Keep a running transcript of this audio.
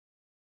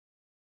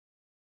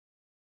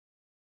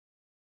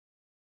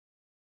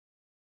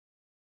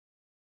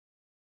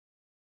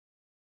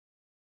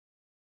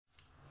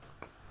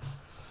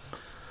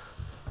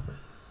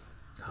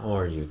How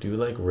are you? Do you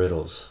like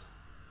riddles?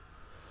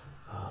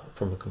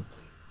 From a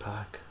complete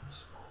pack,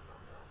 small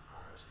number of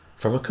cards.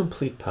 From a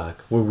complete pack,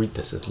 we'll read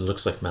this. It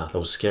looks like math. I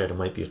was scared it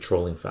might be a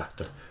trolling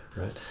factor,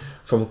 right?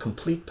 From a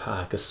complete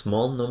pack, a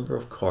small number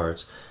of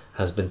cards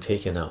has been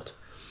taken out.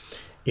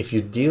 If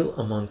you deal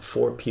among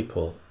 4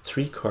 people,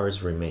 3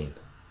 cards remain.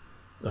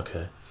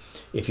 Okay.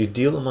 If you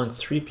deal among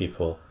 3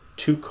 people,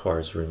 2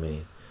 cards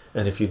remain.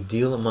 And if you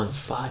deal among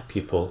 5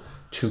 people,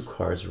 2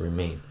 cards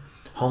remain.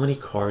 How many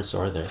cards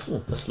are there?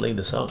 Ooh, let's lay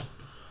this out.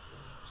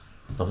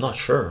 I'm not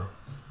sure.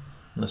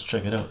 Let's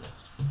check it out.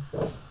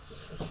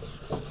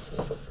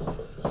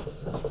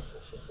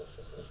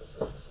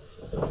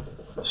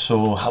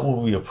 So how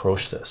will we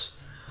approach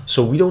this?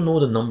 So we don't know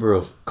the number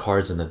of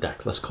cards in the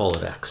deck. Let's call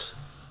it X.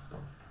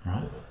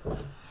 Right?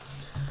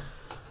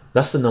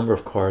 That's the number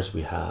of cards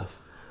we have.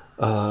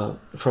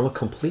 From a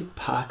complete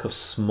pack of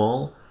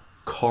small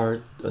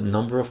card, a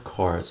number of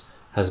cards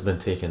has been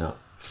taken out.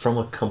 From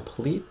a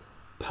complete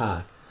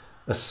pack,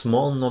 a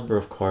small number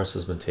of cards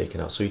has been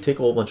taken out. So you take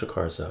a whole bunch of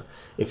cards out.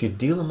 If you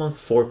deal among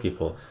 4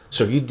 people,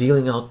 so are you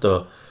dealing out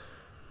the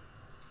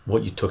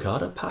what you took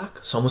out of pack?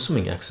 So I'm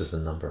assuming X is the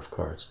number of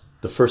cards.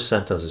 The first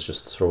sentence is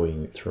just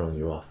throwing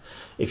you off.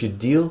 If you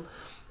deal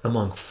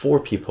among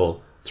 4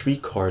 people, 3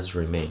 cards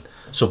remain.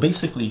 So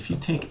basically, if you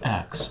take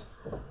X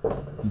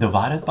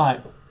divided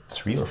by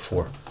 3 or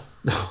 4,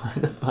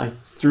 divided by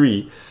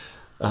 3,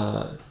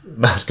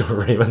 Mask of a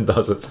Raven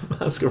does it.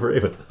 Mask of a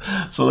Raven.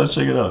 So let's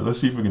check it out. Let's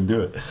see if we can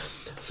do it.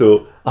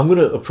 So I'm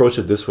gonna approach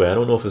it this way. I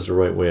don't know if it's the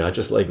right way. I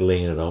just like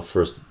laying it out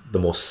first, the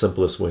most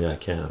simplest way I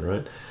can,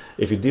 right?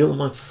 If you deal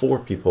among 4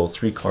 people,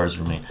 3 cards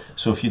remain.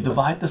 So if you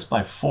divide this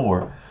by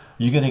 4,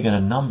 you're gonna get a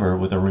number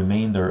with a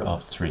remainder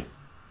of 3,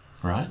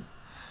 right?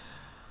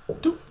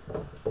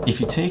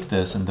 If you take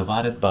this and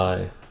divide it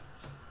by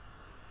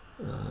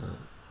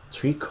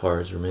 3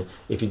 cards remain.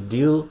 If you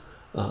deal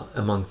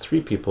among 3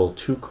 people,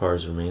 2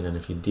 cards remain. And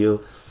if you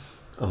deal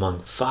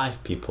among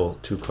 5 people,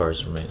 2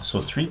 cards remain.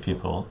 So 3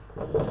 people,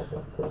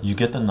 you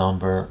get the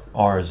number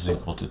R is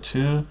equal to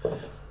 2.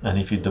 And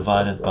if you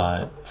divide it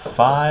by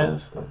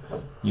 5,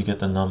 you get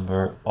the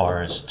number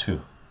R is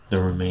 2.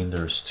 The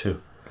remainder is 2.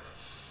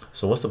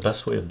 So what's the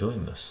best way of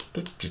doing this?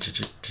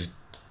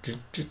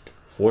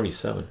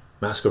 47.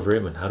 Mask of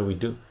Raven. How do we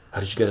do?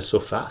 How did you get it so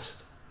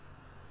fast?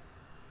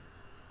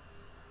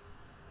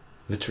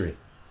 Literally.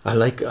 I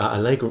like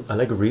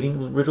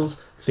reading riddles,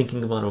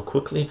 thinking about it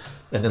quickly,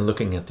 and then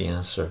looking at the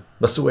answer.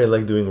 That's the way I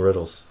like doing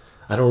riddles.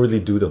 I don't really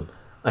do them.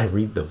 I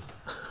read them.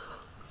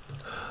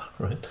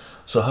 Right?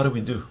 So how do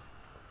we do?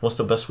 What's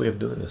the best way of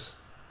doing this?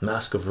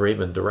 Mask of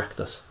Raven,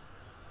 direct us.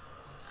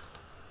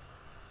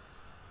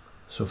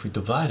 So if we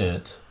divide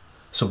it,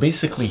 so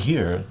basically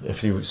here,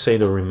 if you say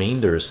the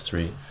remainder is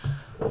 3,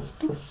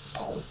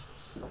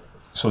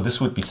 so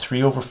this would be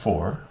 3 over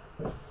 4,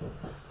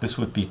 this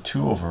would be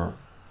 2 over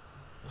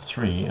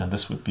 3, and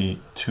this would be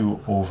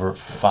 2 over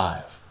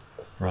 5,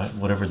 right?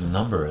 Whatever the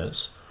number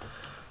is.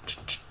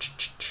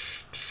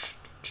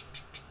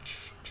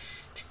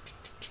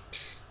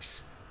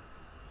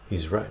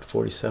 He's right,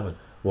 47.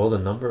 Well, the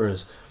number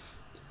is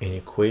an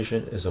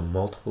equation is a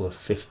multiple of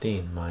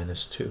 15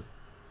 minus 2.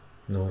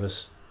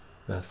 Notice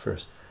that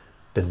first.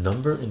 The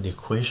number in the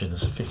equation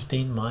is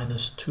 15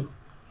 minus 2.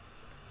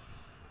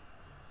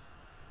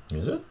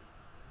 Is it?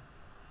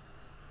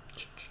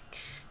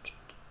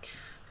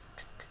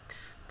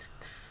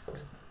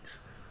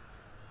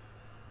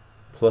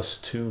 Plus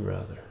 2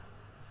 rather.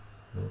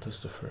 Notice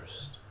the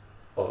first.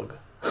 Ugh.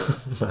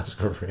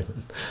 Mask of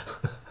Raven.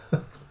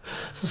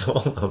 So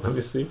let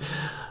me see.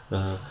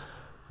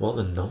 Well,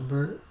 the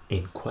number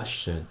in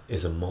question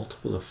is a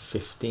multiple of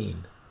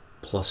 15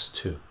 plus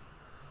 2.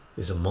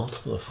 Is a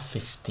multiple of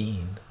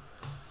 15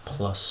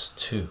 plus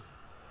 2.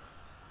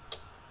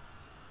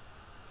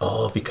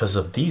 Oh, because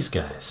of these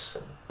guys,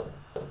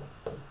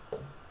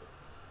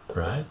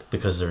 right?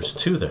 Because there's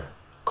 2 there.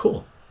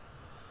 Cool.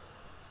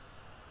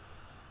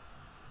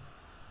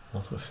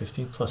 Multiple of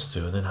 15 plus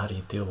 2, and then how do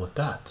you deal with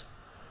that?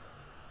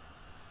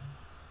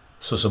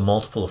 So it's a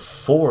multiple of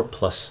 4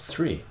 plus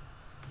 3.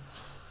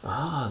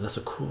 Ah, that's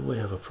a cool way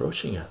of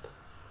approaching it.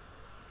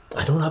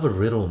 I don't have a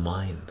riddle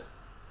mind.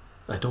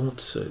 I don't.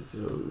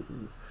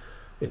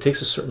 It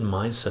takes a certain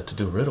mindset to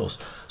do riddles.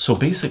 So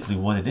basically,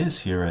 what it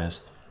is here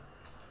is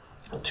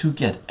to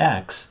get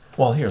X.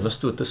 Well, here, let's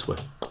do it this way.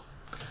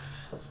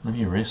 Let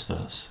me erase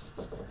this.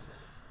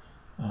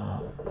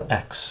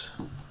 X,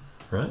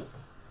 right?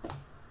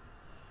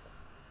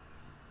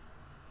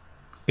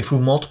 If we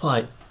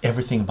multiply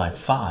everything by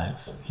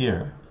 5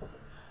 here,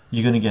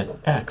 you're going to get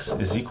X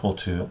is equal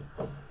to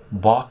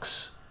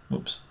box,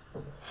 oops,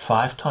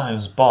 5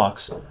 times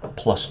box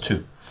plus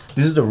 2.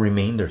 This is the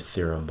remainder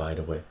theorem, by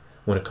the way,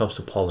 when it comes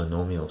to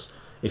polynomials.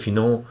 If you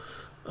know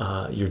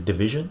your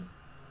division,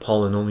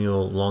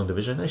 polynomial long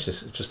division, it's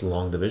just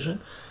long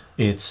division.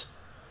 It's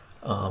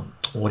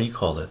what do you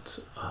call it?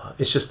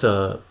 It's just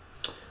a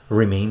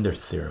remainder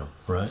theorem,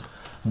 right?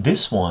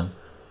 This one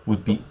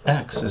would be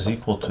X is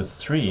equal to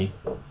 3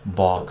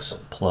 box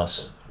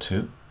plus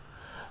 2.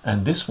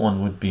 and this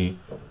one would be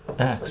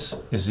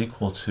x is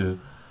equal to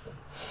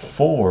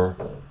 4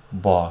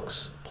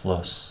 box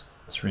plus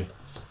 3.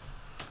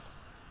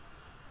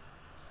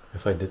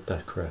 If I did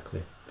that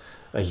correctly,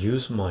 I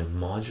used my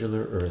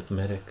modular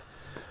arithmetic.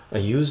 I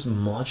used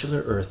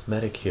modular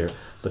arithmetic here,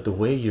 but the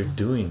way you're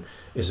doing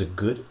is a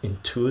good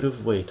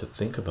intuitive way to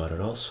think about it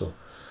also.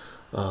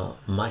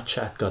 My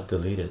chat got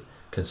deleted.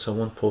 Can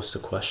someone post a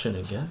question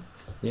again?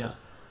 Yeah,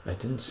 I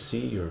didn't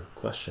see your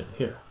question.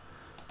 Here,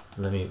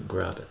 let me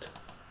grab it.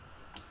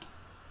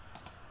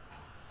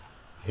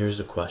 Here's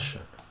the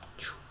question.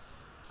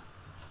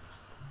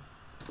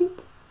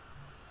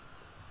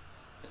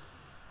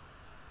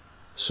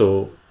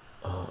 So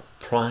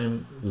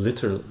prime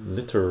liter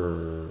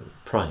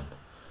prime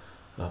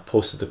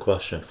posted the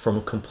question from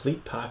a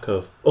complete pack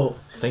of, oh,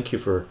 thank you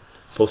for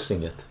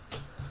posting it.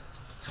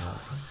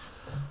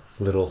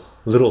 Little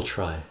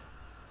try.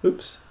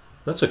 Oops,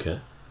 that's okay.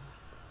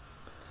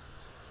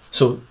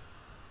 So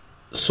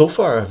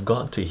far I've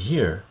gone to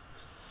here.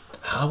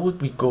 How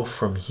would we go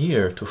from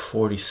here to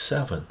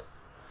 47?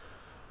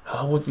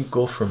 How would we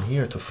go from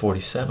here to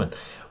 47?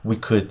 We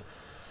could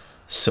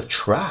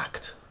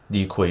subtract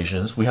the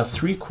equations. We have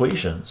 3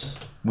 equations.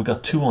 We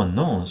got 2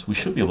 unknowns. We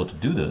should be able to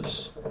do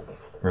this,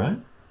 right?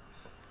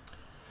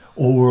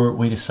 Or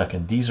wait a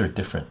second, these are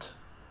different.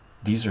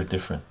 These are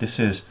different. This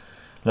is,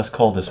 let's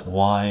call this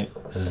YZW,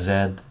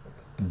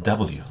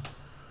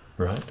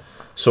 right?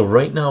 So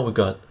right now we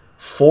got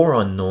 4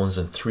 unknowns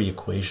and 3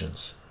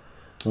 equations.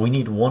 We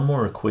need one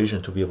more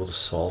equation to be able to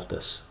solve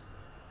this,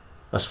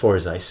 as far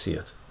as I see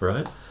it,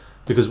 right?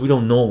 Because we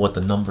don't know what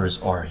the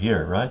numbers are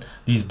here, right?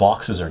 These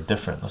boxes are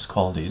different. Let's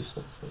call these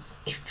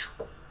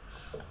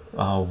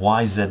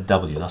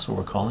YZW. That's what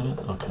we're calling it.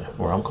 Okay,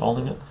 or I'm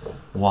calling it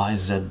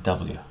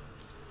YZW.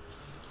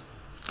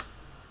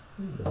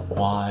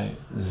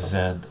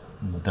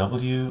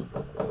 YZW.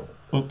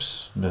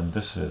 Oops, then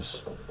this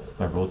is,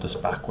 I wrote this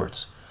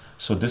backwards.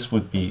 So this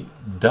would be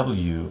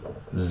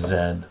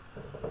WZY.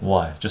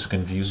 Just to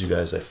confuse you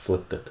guys, I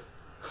flipped it.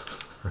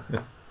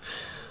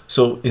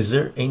 So is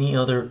there any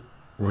other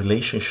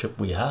relationship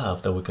we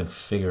have that we can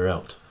figure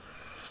out?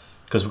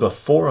 Because we've got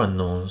 4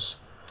 unknowns,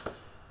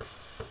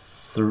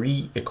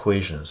 3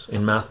 equations.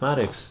 In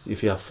mathematics,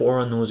 if you have 4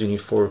 unknowns, you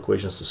need 4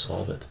 equations to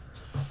solve it.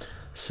 It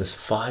says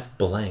 5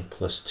 blank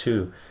plus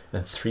 2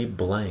 and 3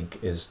 blank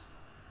is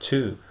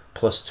 2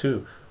 plus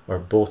 2 are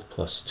both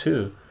plus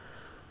 2.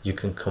 You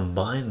can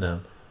combine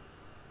them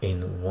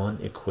in one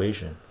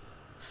equation.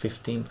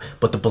 15,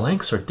 but the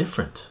blanks are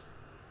different.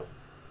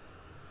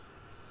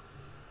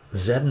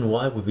 Z and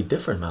Y would be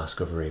different,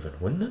 Mask of Raven,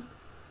 wouldn't it?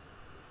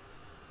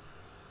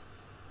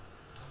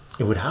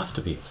 It would have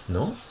to be,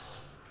 no?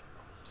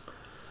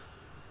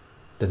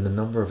 Then the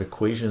number of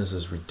equations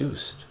is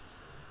reduced.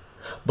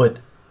 But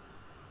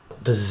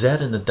the Z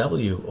and the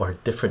W are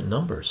different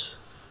numbers.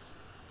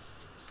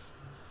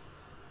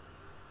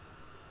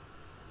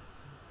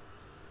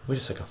 Wait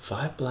a second,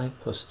 5 blank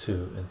plus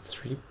 2 and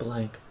 3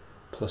 blank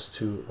plus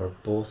 2 are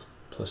both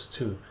plus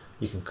 2.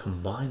 You can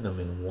combine them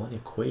in one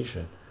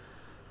equation.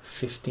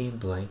 15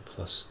 blank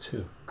plus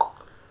 2.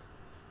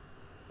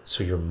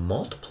 So you're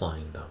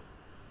multiplying them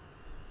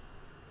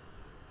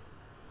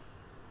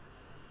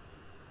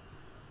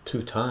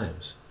 2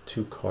 times.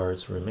 2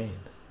 cards remain.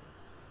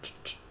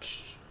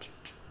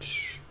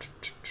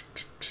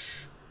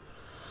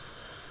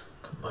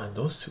 Combine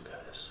those 2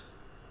 guys.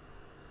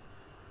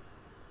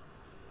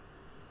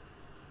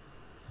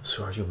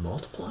 So are you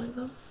multiplying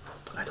them?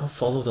 I don't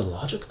follow the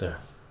logic there.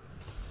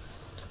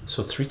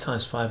 So 3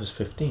 times 5 is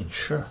 15,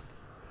 sure.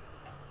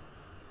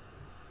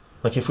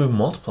 Like if we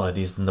multiply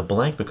these, then the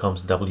blank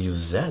becomes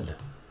WZ,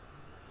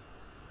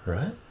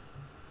 right?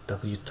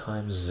 W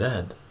times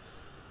Z,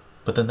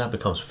 but then that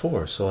becomes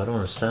 4. So I don't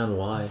understand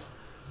why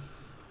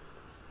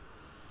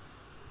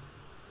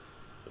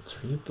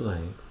 3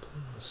 blank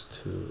plus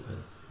 2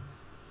 and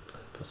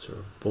plus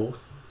are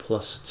both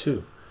plus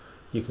 2.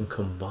 You can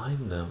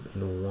combine them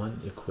in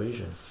one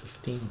equation.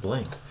 15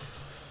 blank.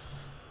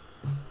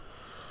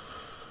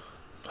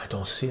 I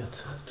don't see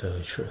it, to tell you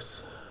the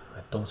truth. I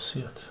don't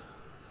see it.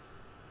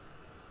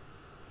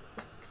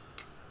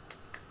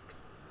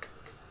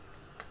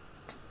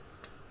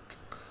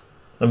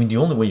 I mean, the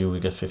only way you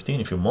would get 15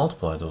 if you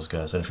multiply those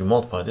guys, and if you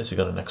multiply this, you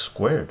got an x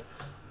squared,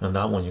 and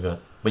that one you got,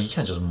 but you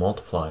can't just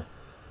multiply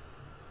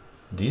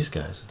these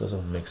guys. It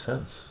doesn't make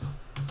sense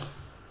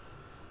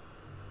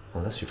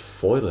unless you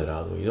FOIL it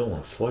out. Well, you don't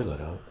want to FOIL it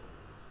out.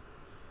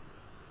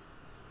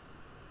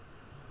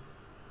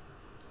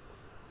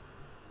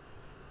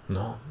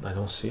 No, I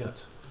don't see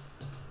it.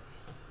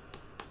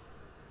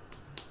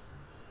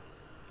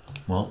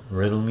 Well,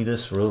 riddle me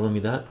this, riddle me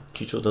that.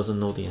 Chycho doesn't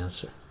know the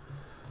answer.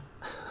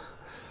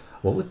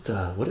 What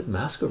did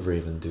Mask of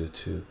Raven do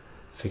to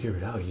figure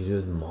it out? You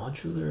did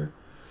modular.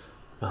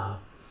 I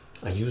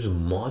use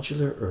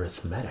modular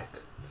arithmetic.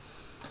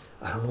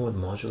 I don't know what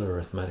modular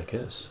arithmetic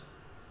is.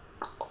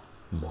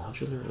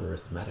 Modular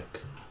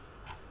arithmetic.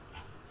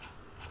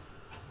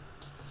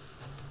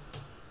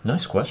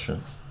 Nice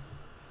question.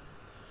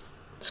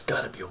 It's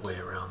got to be a way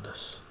around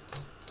this.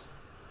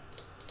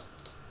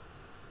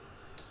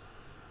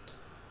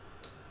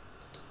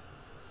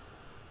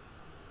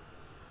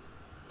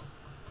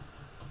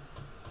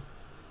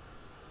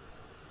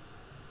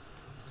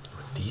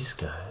 these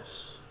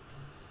guys.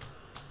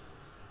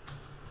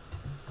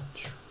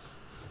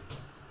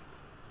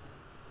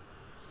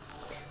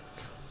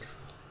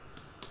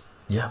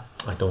 Yeah,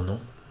 I don't know.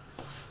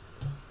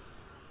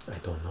 I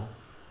don't know.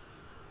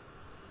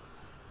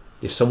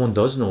 If someone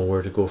does know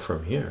where to go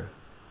from here,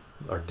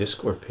 our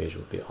Discord page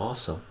would be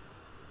awesome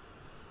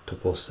to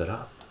post it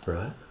up,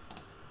 right?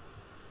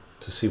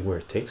 To see where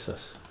it takes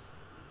us.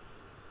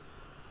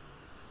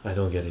 I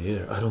don't get it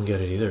either. I don't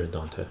get it either,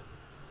 Dante.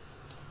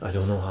 I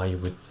don't know how you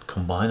would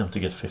combine them to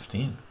get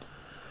 15.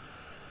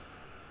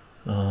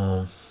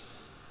 I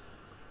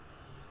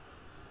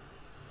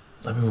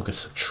mean, we could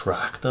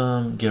subtract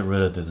them, get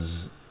rid of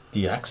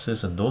the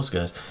x's and those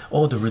guys.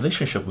 Oh, the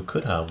relationship we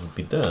could have would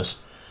be this.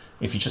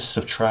 If you just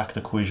subtract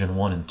equation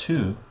 1 and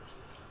 2,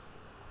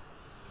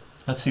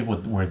 let's see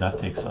where that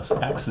takes us.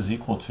 X is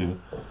equal to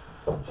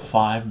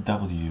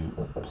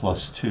 5w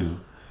plus 2,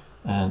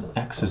 and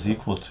x is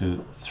equal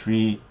to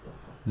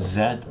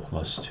 3z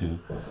plus 2.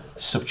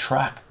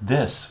 Subtract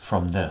this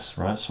from this,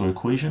 right? So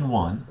equation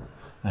 1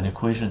 and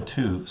equation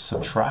 2,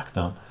 subtract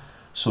them.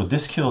 So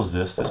this kills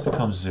this. This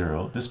becomes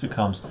 0. This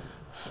becomes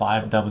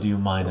 5w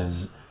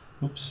minus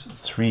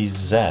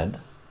 3z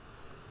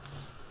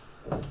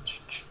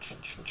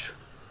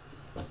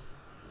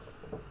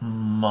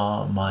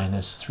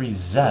minus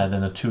 3z,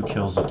 and the 2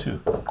 kills the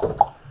 2.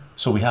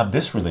 So we have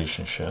this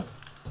relationship.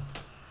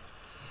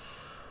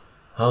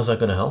 How's that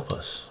going to help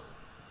us?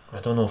 I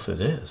don't know if it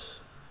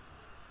is,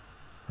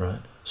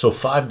 right? So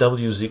 5w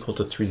is equal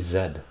to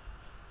 3z.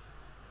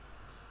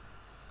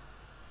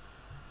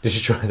 Did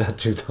you try that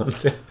too,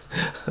 Dante?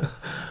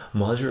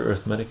 Modular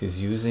arithmetic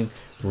is using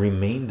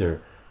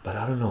remainder, but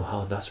I don't know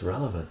how that's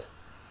relevant.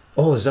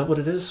 Oh, is that what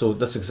it is? So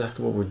that's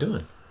exactly what we're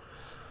doing.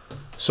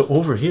 So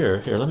over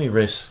here, let me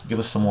give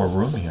us some more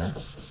room here.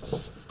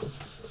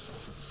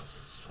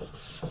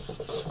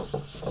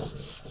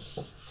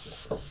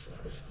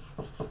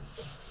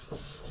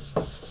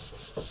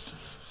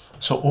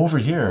 So over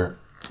here,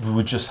 we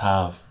would just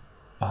have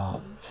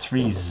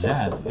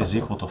 3z is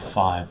equal to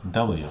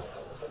 5w,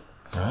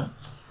 right?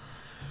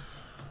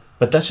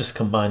 But that's just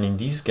combining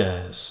these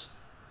guys.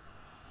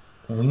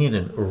 We need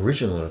an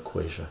original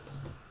equation.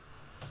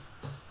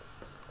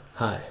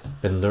 Hi,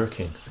 been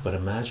lurking, but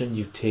imagine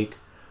you take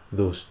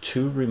those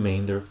 2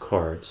 remainder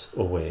cards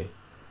away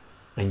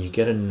and you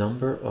get a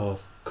number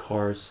of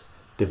cards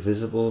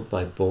divisible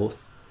by both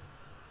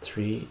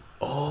 3.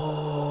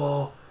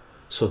 Oh,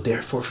 so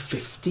therefore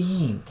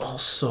 15.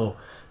 Also,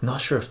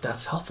 not sure if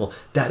that's helpful.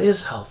 That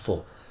is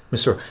helpful,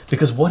 Mr.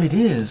 Because what it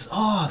is,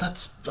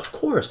 that's, of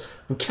course,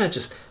 we can't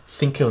just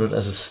think of it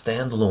as a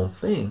standalone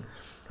thing,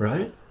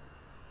 right?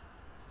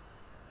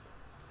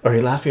 Are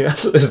you laughing at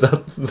us? Is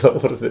that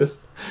what it is?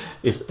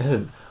 If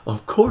n,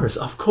 of course,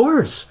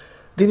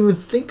 didn't even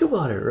think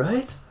about it,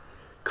 right?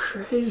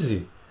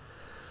 Crazy.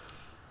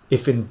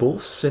 If in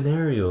both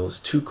scenarios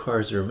 2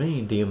 cards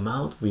remain, the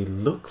amount we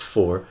look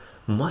for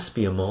must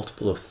be a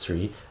multiple of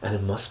 3, and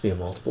it must be a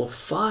multiple of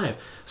 5,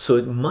 so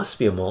it must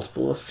be a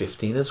multiple of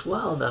 15 as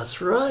well.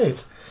 That's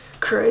right.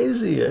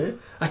 Crazy, eh?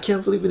 I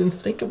can't believe we didn't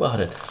think about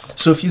it.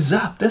 So if you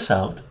zap this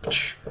out,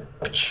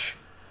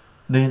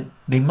 then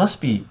they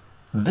must be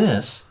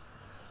this.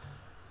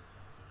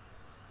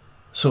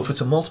 So if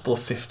it's a multiple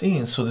of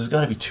 15, so there's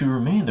got to be 2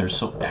 remainders.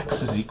 So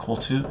x is equal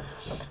to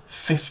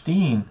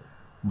 15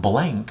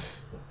 blank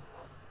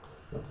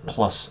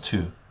plus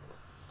 2.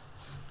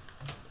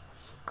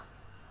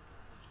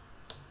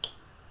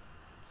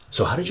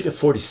 So how did you get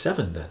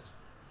 47 then?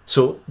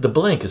 So the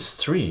blank is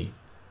 3,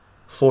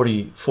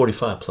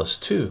 45 plus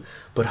 2,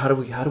 but how do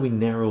we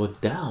narrow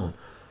it down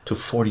to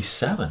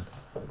 47?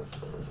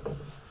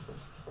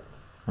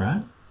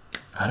 Right?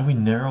 How do we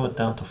narrow it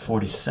down to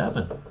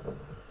 47?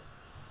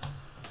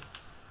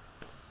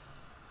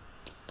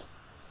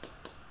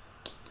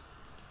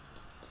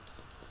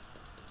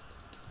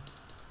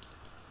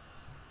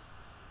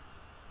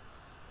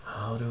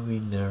 How do we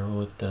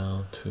narrow it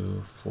down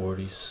to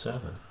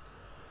 47?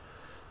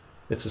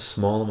 It's a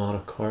small amount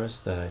of cards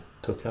that I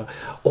took out.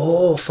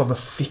 Oh, from a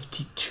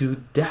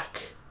 52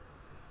 deck.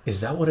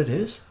 Is that what it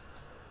is?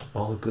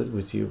 All good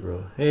with you,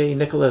 bro. Hey,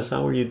 Nicholas,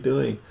 how are you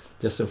doing?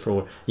 Justin from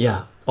work.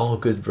 Yeah, all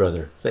good,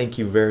 brother. Thank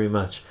you very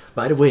much.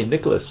 By the way,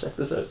 Nicholas, check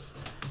this out.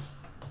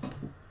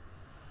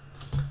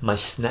 My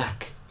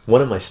snack,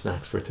 one of my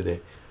snacks for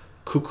today,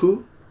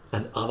 Kuku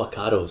and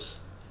avocados.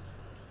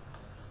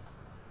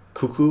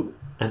 Kuku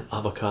and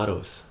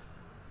avocados,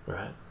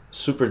 right?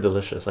 Super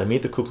delicious. I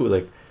made the Kuku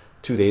like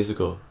 2 days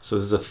ago, so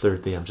this is the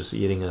 3rd day I'm just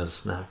eating it as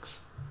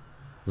snacks.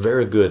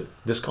 Very good.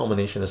 This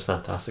combination is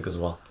fantastic as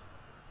well.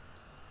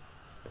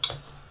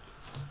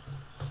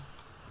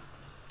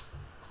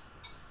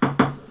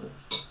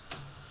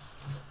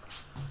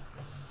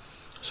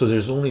 So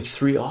there's only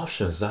 3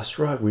 options. That's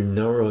right, we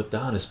narrow it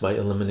down. It's by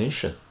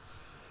elimination.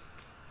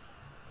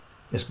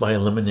 It's by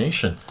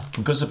elimination,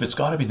 because if it's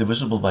got to be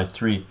divisible by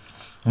 3,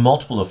 a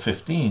multiple of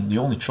 15, the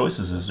only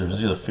choices is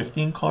there's either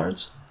 15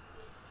 cards,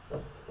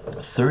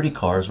 30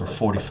 cards, or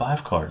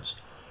 45 cards,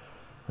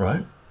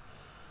 right?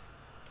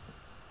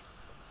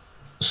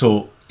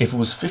 So If it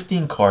was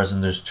 15 cards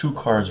and there's 2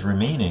 cards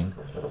remaining,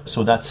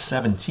 so that's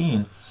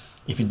 17.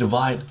 If you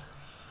divide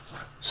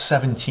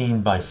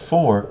 17 by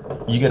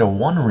 4, you get a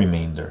 1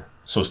 remainder,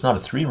 so it's not a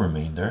 3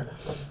 remainder.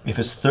 If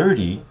it's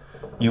 30,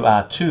 you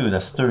add 2,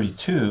 that's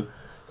 32.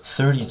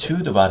 32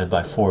 divided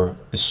by 4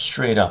 is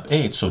straight up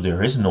 8, so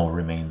there is no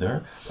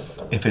remainder.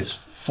 If it's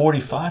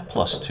 45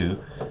 plus 2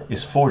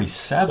 is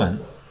 47.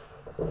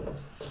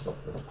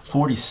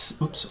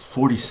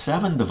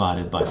 47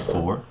 divided by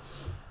 4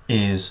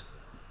 is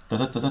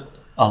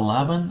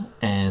 11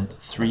 and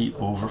 3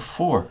 over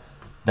 4.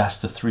 That's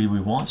the 3 we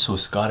want, so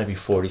it's got to be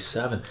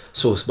 47.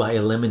 So it's by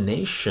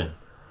elimination.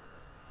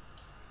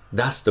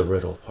 That's the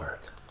riddle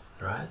part,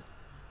 right?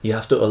 You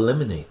have to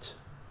eliminate.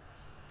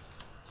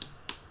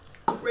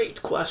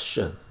 Great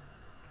question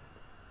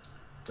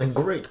and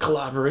great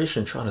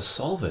collaboration trying to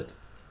solve it.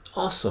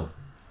 Awesome.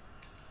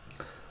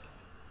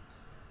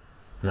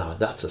 Now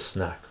that's a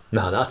snack.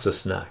 Now that's a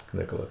snack,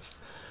 Nicholas.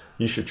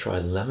 You should try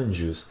lemon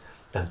juice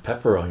and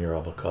pepper on your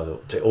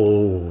avocado.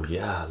 Oh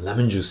yeah,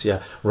 lemon juice.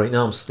 Yeah, right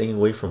now I'm staying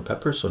away from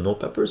peppers, so no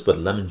peppers, but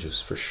lemon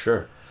juice for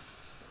sure.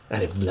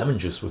 And if lemon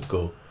juice would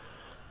go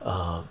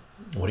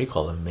what do you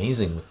call it,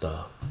 amazing with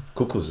the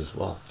cuckoos as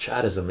well.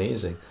 Chat is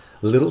amazing.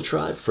 Little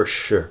tribe for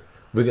sure.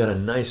 We got a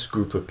nice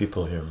group of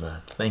people here,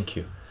 man. Thank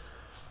you,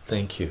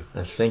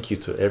 and thank you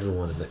to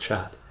everyone in the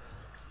chat.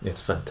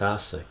 It's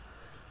fantastic.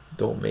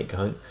 Don't make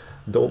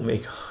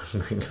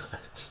hungry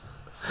guys.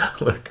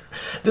 Look,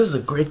 this is a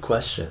great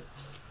question.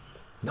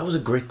 That was a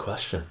great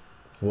question.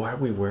 Why are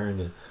we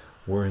wearing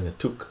a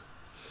toque?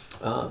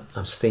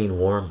 I'm staying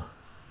warm.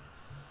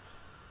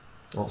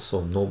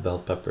 Also, no bell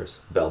peppers.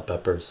 Bell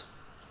peppers.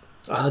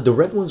 The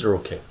red ones are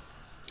okay.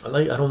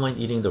 I don't mind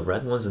eating the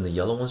red ones, and the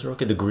yellow ones are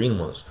okay. The green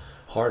ones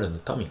hard in the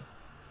tummy.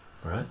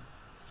 All right.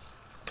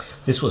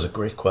 This was a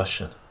great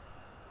question.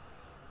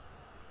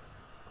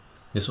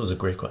 This was a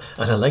great question,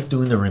 and I like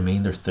doing the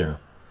remainder theorem,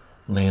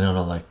 laying out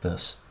it like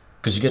this,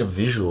 because you get a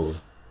visual.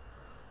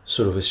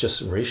 Sort of, it's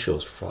just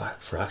ratios,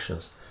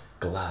 fractions.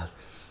 Glad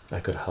I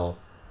could help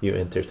you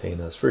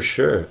entertain us for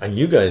sure, and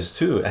you guys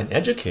too, and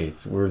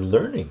educate. We're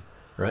learning,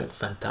 right?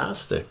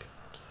 Fantastic.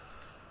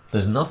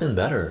 There's nothing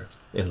better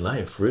in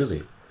life,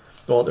 really.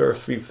 Well, there are a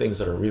few things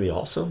that are really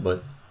awesome,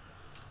 but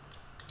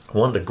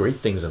one of the great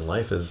things in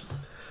life is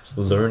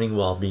learning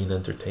while being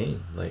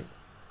entertained, like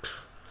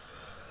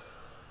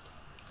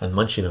and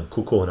munching on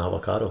Kuku and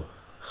avocado.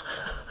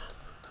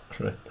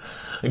 Right?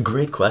 A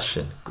great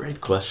question,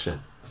 great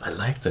question. I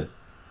liked it.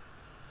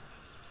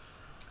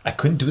 I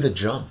couldn't do the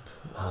jump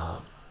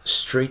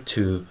straight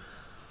to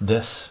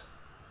this.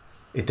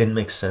 It didn't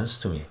make sense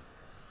to me,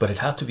 but it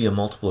had to be a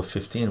multiple of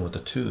 15 with the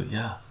 2.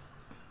 Yeah,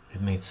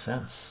 it made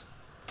sense.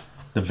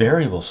 The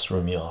variables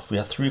threw me off. We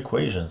had 3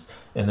 equations,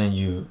 and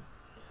then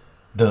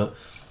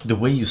the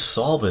way you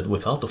solve it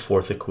without the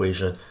 4th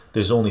equation,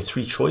 there's only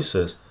 3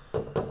 choices,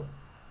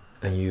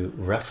 and you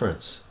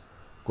reference.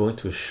 Going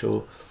to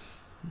show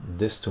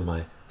this to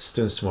my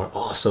students tomorrow.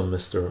 Awesome,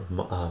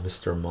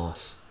 Mr.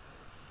 Moss.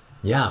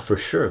 Yeah, for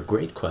sure.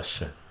 Great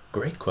question.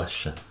 Great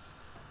question.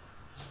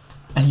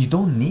 And you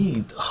don't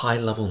need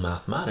high-level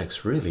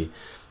mathematics, really.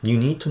 You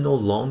need to know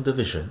long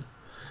division.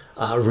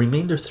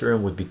 Remainder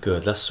theorem would be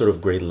good. That's sort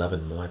of grade 11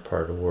 in my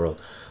part of the world.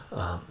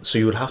 So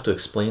you would have to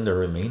explain the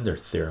remainder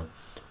theorem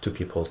to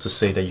people to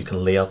say that you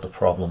can lay out the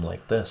problem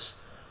like this,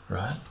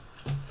 right?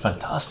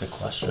 Fantastic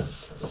question.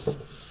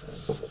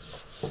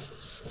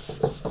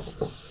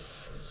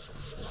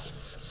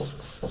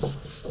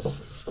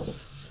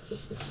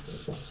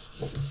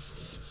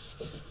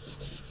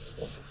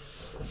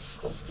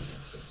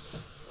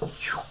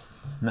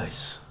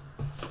 Nice.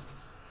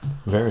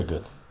 Very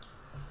good.